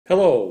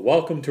Hello,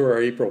 welcome to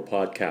our April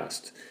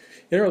podcast.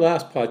 In our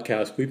last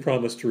podcast, we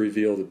promised to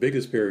reveal the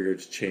biggest barrier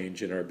to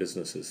change in our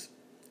businesses.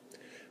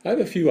 I have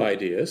a few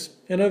ideas,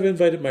 and I've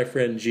invited my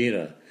friend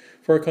Gina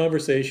for a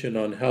conversation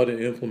on how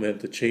to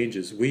implement the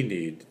changes we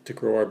need to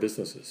grow our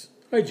businesses.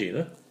 Hi,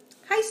 Gina.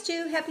 Hi,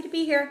 Stu. Happy to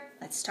be here.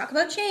 Let's talk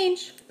about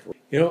change.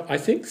 I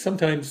think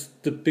sometimes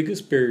the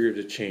biggest barrier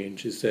to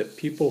change is that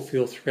people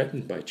feel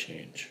threatened by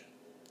change.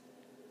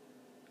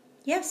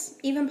 Yes,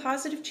 even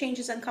positive change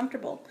is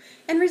uncomfortable.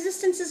 And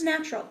resistance is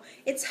natural.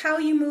 It's how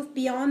you move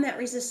beyond that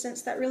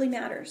resistance that really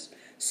matters.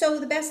 So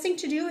the best thing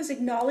to do is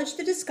acknowledge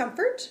the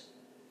discomfort,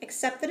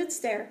 accept that it's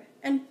there,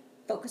 and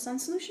focus on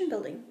solution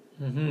building.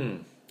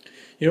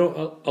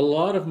 A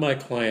lot of my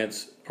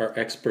clients are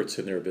experts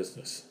in their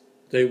business.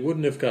 They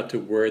wouldn't have got to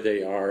where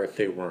they are if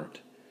they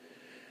weren't.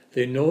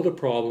 They know the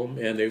problem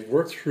and they've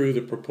worked through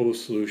the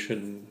proposed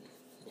solution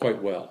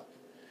quite well.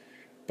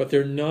 But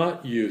they're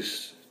not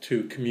used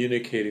to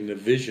communicating the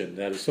vision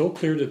that is so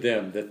clear to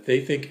them that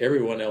they think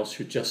everyone else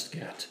should just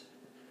get.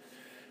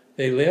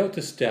 They lay out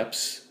the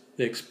steps,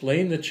 they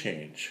explain the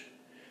change.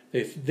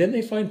 Then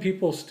they find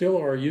people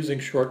still are using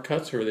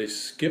shortcuts, or they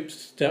skip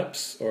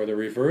steps, or they're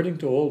reverting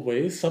to old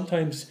ways,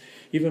 sometimes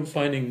even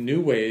finding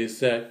new ways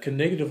that can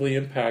negatively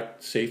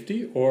impact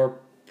safety or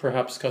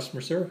perhaps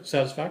customer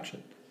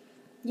satisfaction.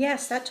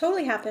 Yes, that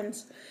totally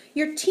happens.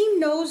 Your team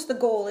knows the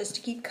goal is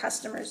to keep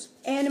customers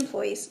and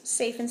employees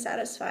safe and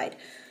satisfied.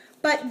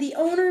 But the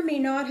owner may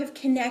not have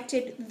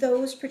connected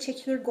those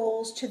particular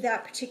goals to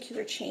that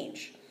particular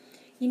change.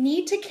 You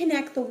need to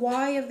connect the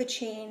why of the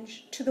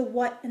change to the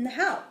what and the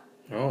how.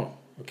 Oh,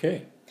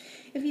 okay.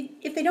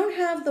 If they don't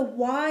have the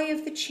why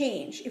of the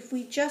change, if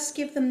we just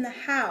give them the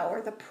how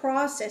or the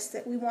process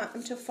that we want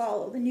them to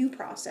follow, the new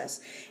process,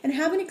 and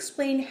haven't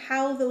explained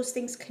how those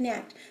things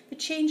connect, the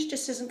change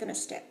just isn't going to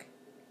stick.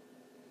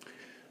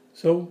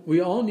 So we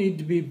all need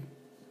to be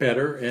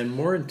better and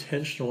more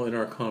intentional in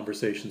our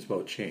conversations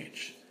about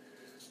change.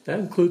 That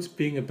includes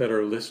being a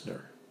better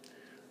listener.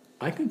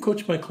 I can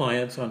coach my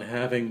clients on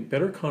having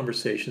better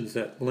conversations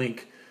that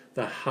link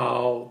the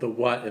how, the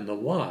what, and the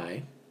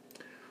why.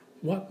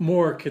 What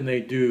more can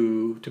they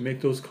do to make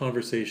those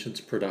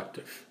conversations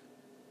productive?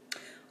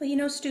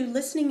 Well, Stu,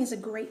 listening is a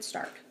great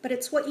start, but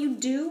it's what you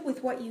do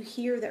with what you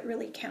hear that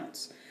really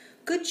counts.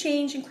 Good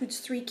change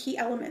includes 3 key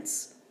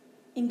elements: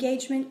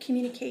 engagement,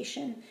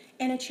 communication,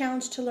 and a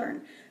challenge to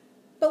learn.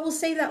 But we'll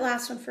save that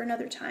last one for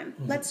another time.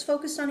 Let's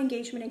focus on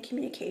engagement and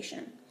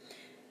communication.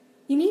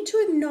 You need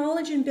to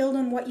acknowledge and build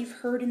on what you've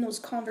heard in those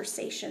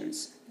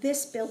conversations.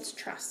 This builds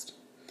trust.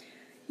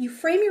 You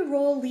frame your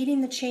role leading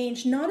the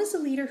change not as a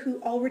leader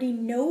who already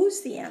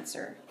knows the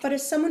answer, but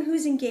as someone who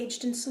is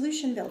engaged in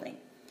solution building.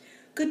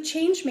 Good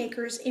change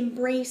makers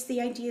embrace the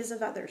ideas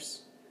of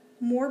others.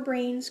 More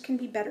brains can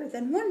be better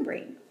than one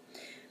brain.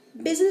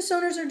 Business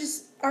owners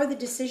are the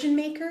decision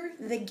maker,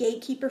 the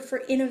gatekeeper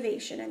for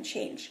innovation and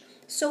change.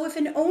 So if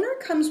an owner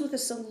comes with a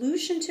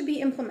solution to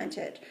be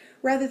implemented,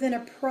 rather than a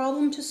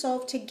problem to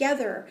solve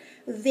together,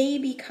 they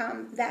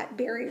become that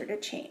barrier to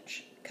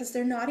change because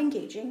they're not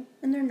engaging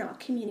and they're not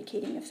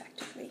communicating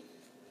effectively.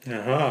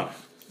 Aha,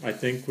 I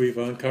think we've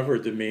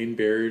uncovered the main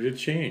barrier to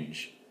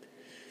change.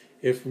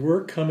 If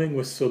we're coming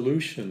with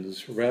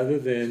solutions rather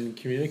than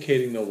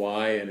communicating the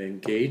why and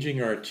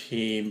engaging our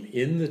team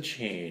in the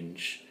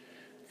change,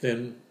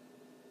 then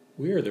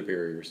we are the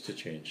barriers to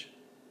change.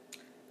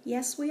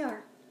 Yes, we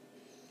are.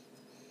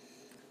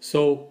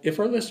 So if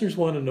our listeners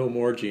want to know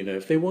more, Gina,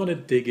 if they want to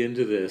dig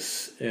into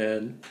this,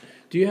 and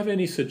do you have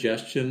any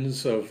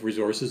suggestions of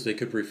resources they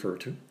could refer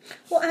to?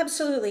 Well,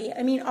 absolutely.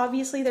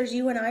 Obviously, there's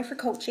you and I for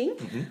coaching.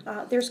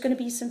 There's going to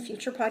be some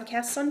future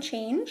podcasts on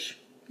change.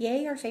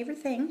 Yay, our favorite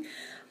thing.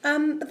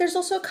 But there's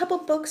also a couple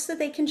books that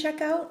they can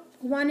check out.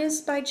 One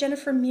is by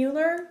Jennifer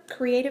Mueller,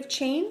 Creative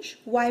Change,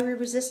 Why We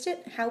Resist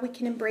It, How We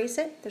Can Embrace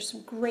It. There's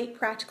some great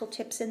practical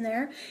tips in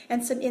there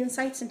and some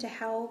insights into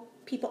how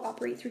people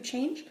operate through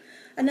change.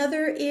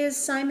 Another is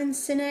Simon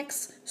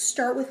Sinek's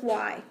Start With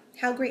Why,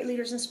 How Great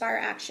Leaders Inspire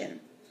Action.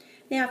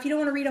 Now, if you don't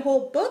want to read a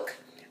whole book,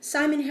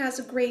 Simon has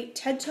a great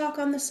TED Talk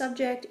on the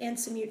subject and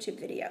some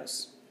YouTube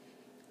videos.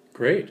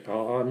 Great.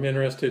 I'm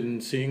interested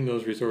in seeing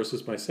those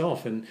resources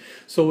myself. And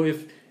so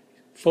if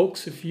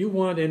you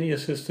want any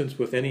assistance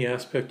with any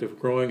aspect of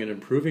growing and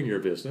improving your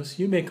business,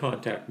 you may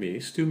contact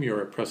me, Stu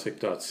Muir at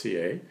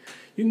Prusik.ca.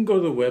 You can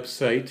go to the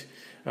website,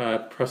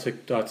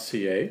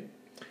 Prusik.ca,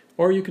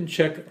 or you can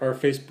check our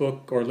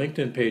Facebook or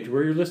LinkedIn page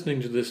where you're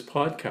listening to this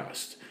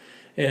podcast.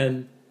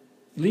 And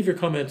leave your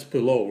comments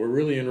below. We're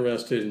really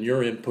interested in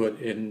your input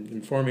in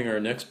informing our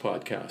next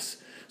podcasts.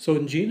 So,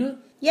 Gina?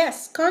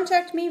 Yes,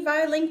 contact me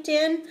via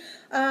LinkedIn.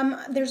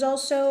 There's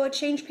also a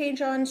change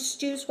page on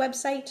Stu's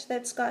website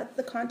that's got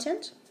the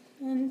content.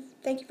 And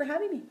thank you for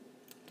having me.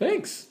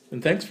 Thanks.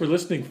 And thanks for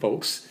listening,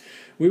 folks.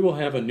 We will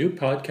have a new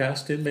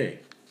podcast in May.